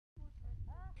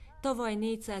Tavaly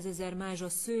 400 000 mázsa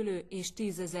szőlő és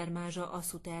 10 000 mázsa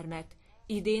asszu termett.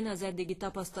 Idén az eddigi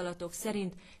tapasztalatok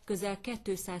szerint közel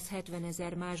 270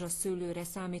 000 mázsa szőlőre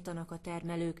számítanak a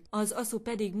termelők, az asszu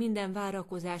pedig minden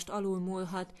várakozást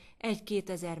alulmúlhat,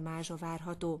 1-2 000 mázsa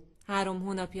várható. 3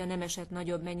 hónapja nem esett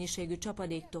nagyobb mennyiségű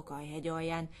csapadék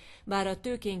Tokaj-hegyalján. Bár a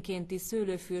tőkénkénti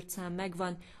szőlőfürtszám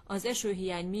megvan, az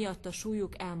esőhiány miatt a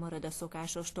súlyuk elmarad a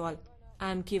szokásostól.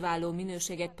 Ám kiváló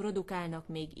minőséget produkálnak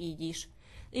még így is.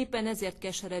 Éppen ezért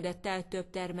keseredett el több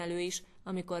termelő is,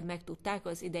 amikor megtudták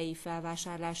az idei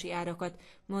felvásárlási árakat,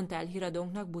 mondta el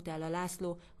híradónknak Butella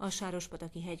László, a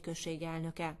Sárospataki Hegyközség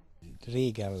elnöke.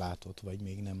 Régen látott, vagy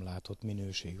még nem látott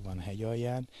minőség van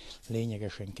Hegyalján,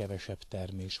 lényegesen kevesebb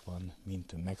termés van,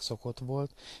 mint megszokott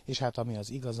volt, és hát ami az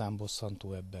igazán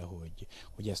bosszantó ebbe,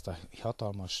 hogy ezt a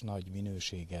hatalmas nagy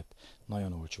minőséget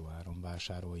nagyon olcsó áron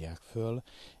vásárolják föl,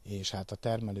 és hát a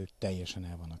termelők teljesen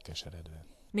el vannak keseredve.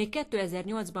 Még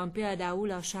 2008-ban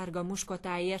például a sárga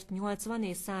muskotáért 80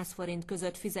 és 100 forint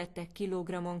között fizettek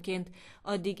kilogrammonként,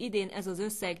 addig idén ez az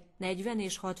összeg 40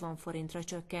 és 60 forintra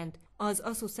csökkent. Az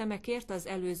asszu szemekért az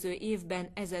előző évben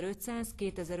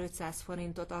 1500-2500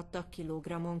 forintot adtak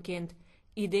kilogrammonként.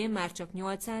 Idén már csak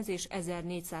 800 és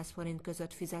 1400 forint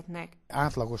között fizetnek.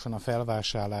 Átlagosan a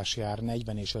felvásárlási ár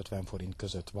 40 és 50 forint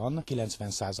között van,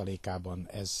 90%-ában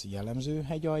ez jellemző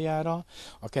Hegyaljára.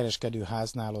 A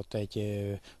kereskedőháznál ott egy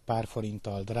pár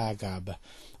forinttal drágább,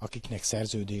 akiknek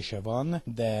szerződése van,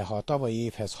 de ha a tavalyi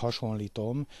évhez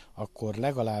hasonlítom, akkor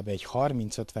legalább egy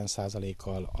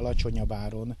 30-50%-kal alacsonyabb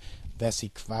áron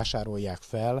vásárolják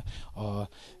fel a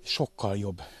sokkal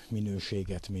jobb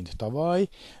minőséget, mint tavaly.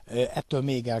 Ettől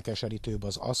még elkeserítőbb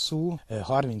az asszu,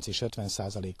 30 és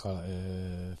 50%-kal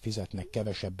fizetnek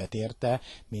kevesebbet érte,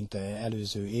 mint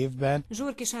előző évben.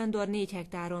 Zsurki Sándor 4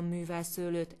 hektáron művel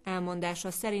szőlőt.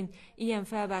 Elmondása szerint ilyen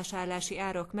felvásárlási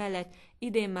árak mellett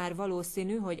idén már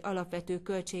valószínű, hogy alapvető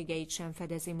költségeit sem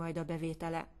fedezi majd a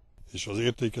bevétele. És az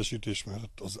értékesítés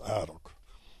mellett az árak.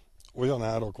 Olyan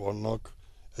árak vannak,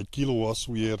 egy kiló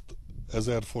asszúért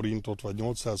 1000 forintot vagy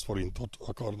 800 forintot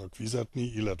akarnak fizetni,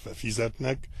 illetve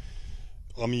fizetnek,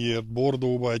 amiért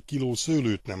Bordóba egy kiló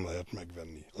szőlőt nem lehet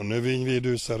megvenni. A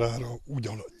növényvédőszer ára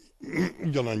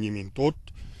ugyanannyi, mint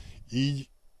ott, így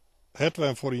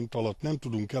 70 forint alatt nem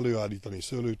tudunk előállítani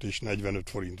szőlőt, és 45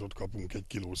 forintot kapunk egy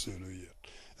kiló szőlőért.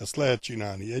 Ezt lehet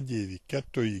csinálni 1 évig,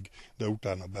 2 évig, de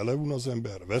utána beleun az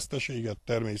ember, veszteséget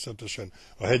természetesen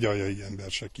a hegyaljai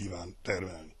ember se kíván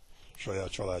termelni saját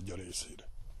családja részére.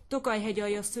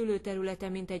 Tokaj-hegyalja szőlőterülete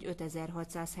mintegy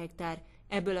 5600 hektár,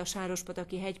 ebből a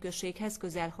Sárospataki hegyközséghez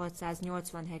közel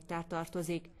 680 hektár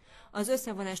tartozik. Az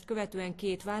összevonást követően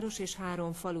 2 város és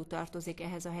 3 falu tartozik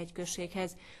ehhez a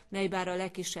hegyközséghez, mely bár a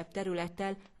legkisebb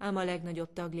területtel, ám a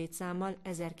legnagyobb taglétszámmal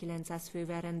 1900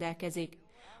 fővel rendelkezik.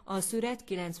 A Szüret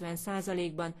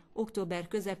 90%-ban október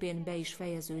közepén be is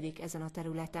fejeződik ezen a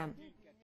területen.